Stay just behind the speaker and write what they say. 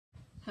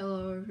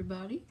Hello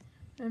everybody,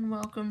 and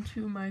welcome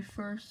to my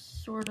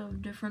first sort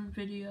of different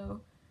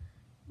video.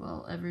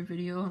 Well, every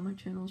video on my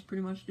channel is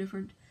pretty much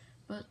different,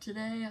 but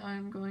today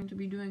I'm going to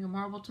be doing a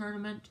marble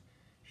tournament.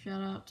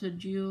 Shout out to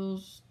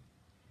Gilles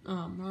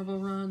Marble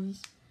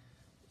Runs,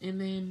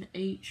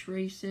 MNH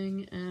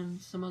Racing, and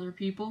some other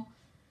people.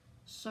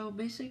 So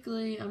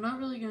basically, I'm not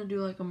really going to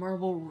do like a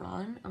marble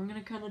run. I'm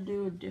going to kind of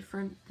do a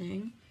different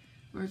thing,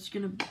 where it's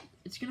going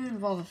to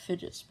involve a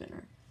fidget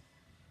spinner.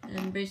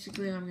 And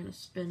basically, I'm going to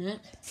spin it.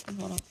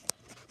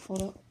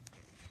 Hold up.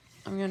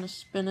 I'm going to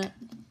spin it.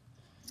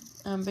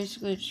 I'm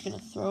basically just going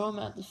to throw them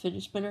at the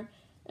fidget spinner.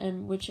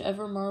 And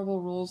whichever marble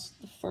rolls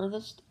the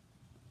furthest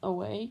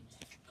away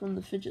from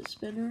the fidget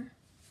spinner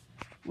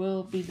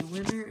will be the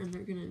winner. And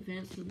they're going to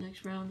advance to the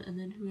next round. And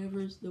then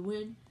whoever's the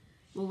win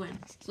will win.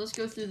 So let's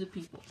go through the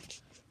people.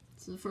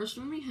 So the first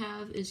one we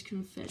have is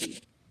confetti.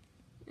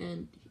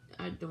 And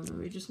I don't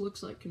know, it just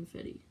looks like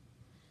confetti.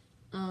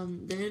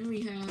 Then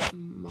we have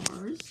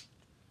Mars,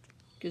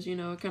 because, you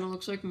know, it kind of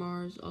looks like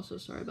Mars. Also,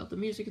 sorry about the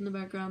music in the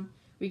background.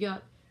 We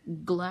got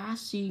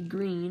Glassy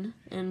Green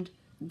and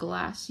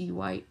Glassy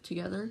White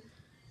together.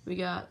 We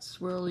got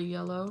Swirly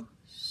Yellow,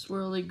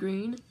 Swirly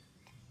Green,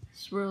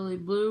 Swirly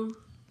Blue,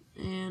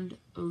 and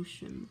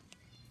Ocean.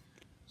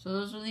 So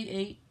those are the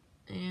 8,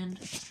 and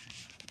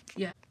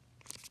yeah.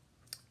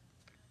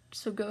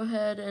 So go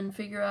ahead and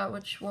figure out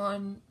which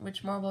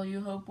marble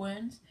you hope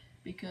wins,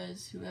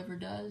 because whoever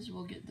does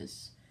will get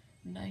this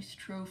nice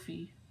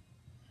trophy.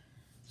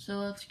 So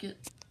let's get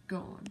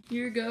going.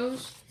 Here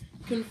goes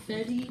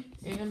Confetti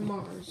and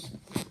Mars.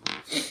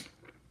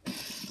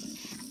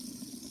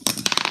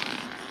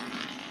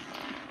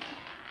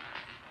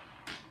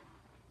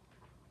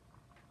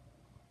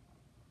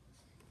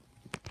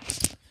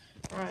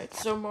 Alright,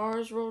 so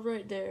Mars rolled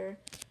right there,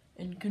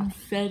 and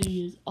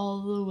Confetti is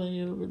all the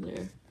way over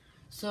there.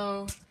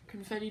 So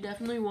Confetti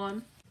definitely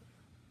won.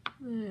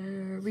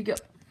 There we go.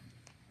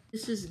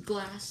 This is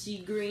Glassy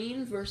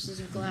Green versus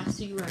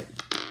Glassy White.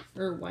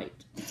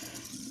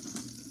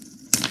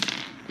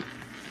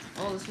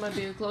 Oh, this might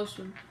be a close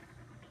one.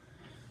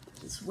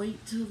 Let's wait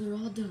till they're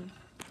all done.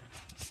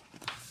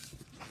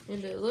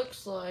 And it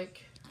looks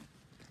like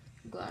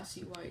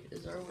Glassy White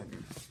is our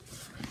winner.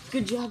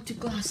 Good job to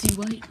Glassy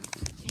White,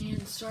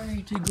 and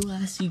sorry to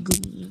Glassy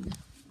Green.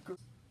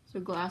 So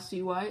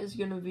Glassy White is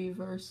gonna be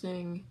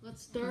versing.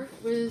 Let's start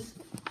with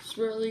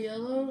Swirly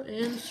Yellow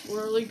and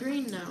Swirly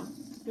Green now.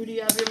 Who do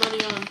you have your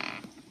money on?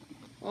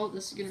 Oh,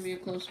 this is gonna be a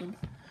close one.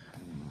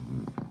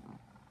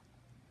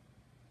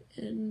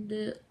 And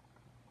it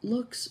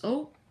looks,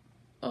 oh,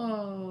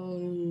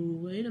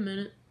 wait a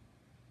minute.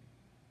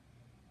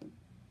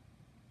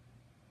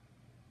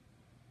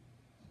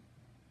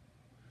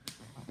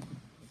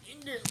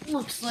 And it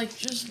looks like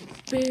just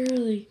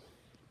barely,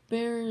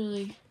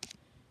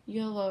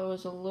 yellow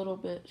is a little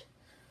bit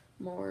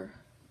more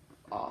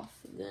off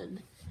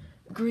than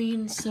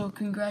green, so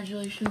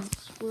congratulations,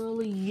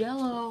 Swirly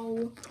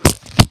Yellow.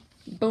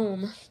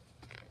 Boom.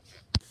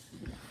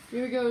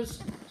 Here goes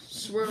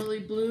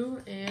Swirly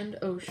Blue and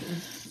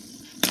Ocean.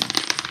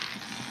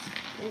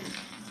 Oh,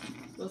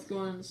 both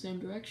going in the same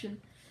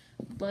direction,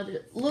 but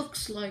it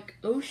looks like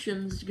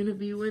Ocean's gonna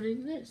be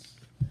winning this.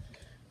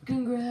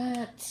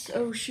 Congrats,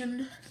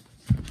 Ocean.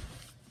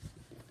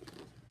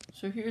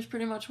 So here's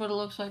pretty much what it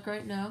looks like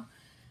right now.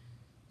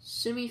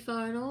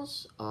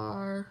 Semifinals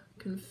are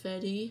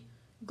Confetti,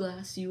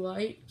 Glassy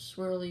White,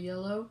 Swirly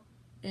Yellow,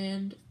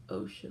 and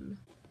Ocean.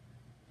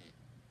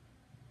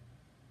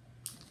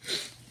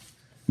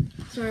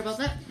 Sorry about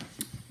that.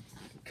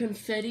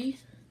 Confetti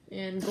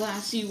and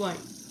Glassy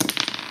White.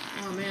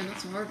 Oh man,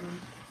 that's a hard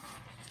one.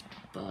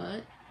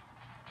 But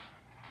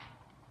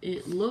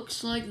it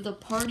looks like the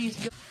party's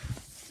go.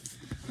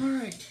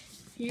 Alright,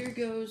 here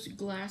goes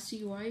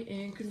Glassy White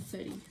and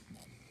Confetti.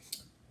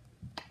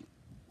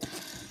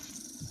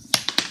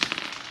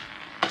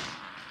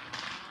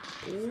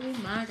 Oh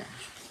my gosh.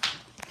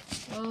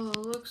 Well, it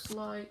looks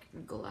like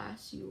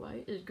Glassy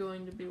White is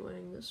going to be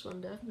winning this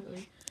one,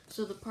 definitely.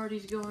 So the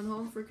party's going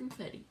home for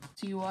Confetti.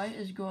 Glassy White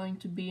is going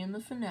to be in the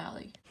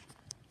finale.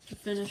 To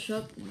finish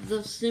up the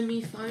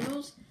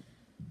semifinals,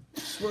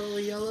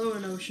 Swirly Yellow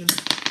and Ocean.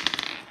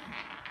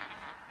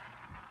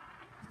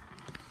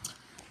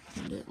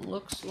 And it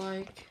looks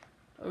like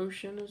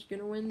Ocean is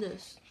gonna win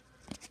this.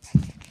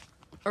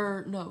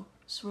 No,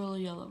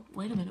 Swirly Yellow.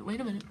 Wait a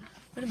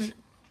minute.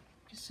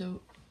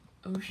 So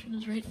Ocean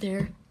is right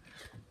there.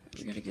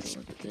 We gotta get a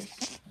look at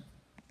this.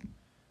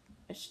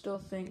 I still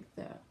think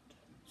that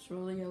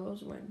Swirly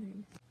Yellow's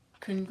winning.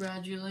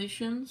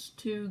 Congratulations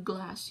to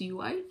Glassy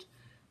White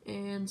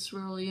and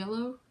Swirly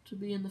Yellow to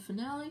be in the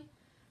finale.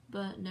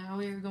 But now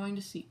we are going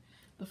to see.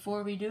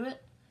 Before we do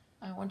it,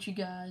 I want you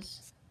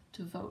guys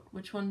to vote.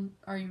 Which one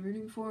are you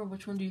rooting for?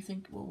 Which one do you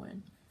think will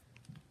win?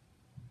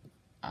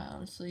 I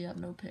honestly have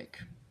no pick.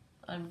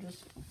 I'm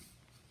just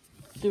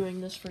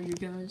doing this for you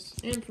guys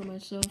and for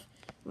myself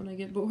when I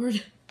get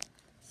bored.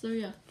 So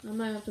yeah, I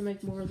might have to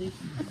make more of these.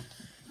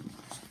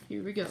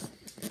 Here we go.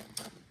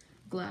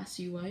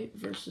 Glassy White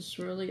versus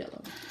Swirly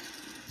Yellow.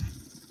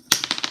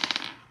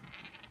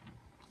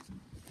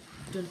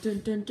 Dun dun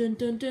dun dun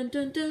dun dun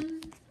dun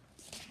dun.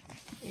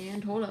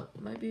 And hold up,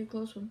 might be a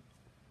close one.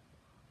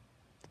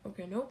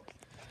 Okay, nope.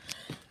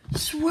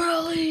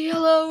 Swirly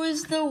Yellow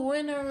is the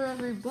winner,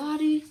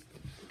 everybody.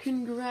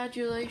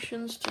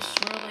 Congratulations to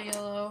Swirly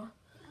Yellow.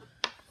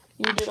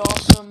 You did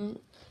awesome.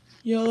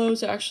 Yellow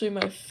is actually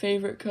my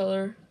favorite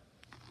color.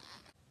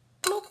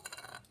 Bloop.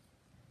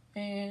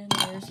 And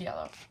there's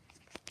yellow.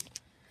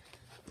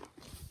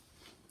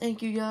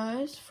 Thank you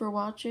guys for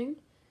watching,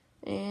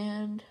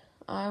 and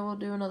I will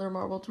do another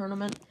marble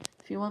tournament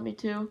if you want me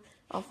to.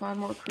 I'll find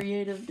more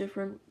creative,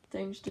 different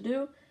things to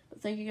do.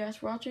 But thank you guys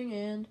for watching,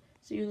 and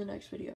see you in the next video.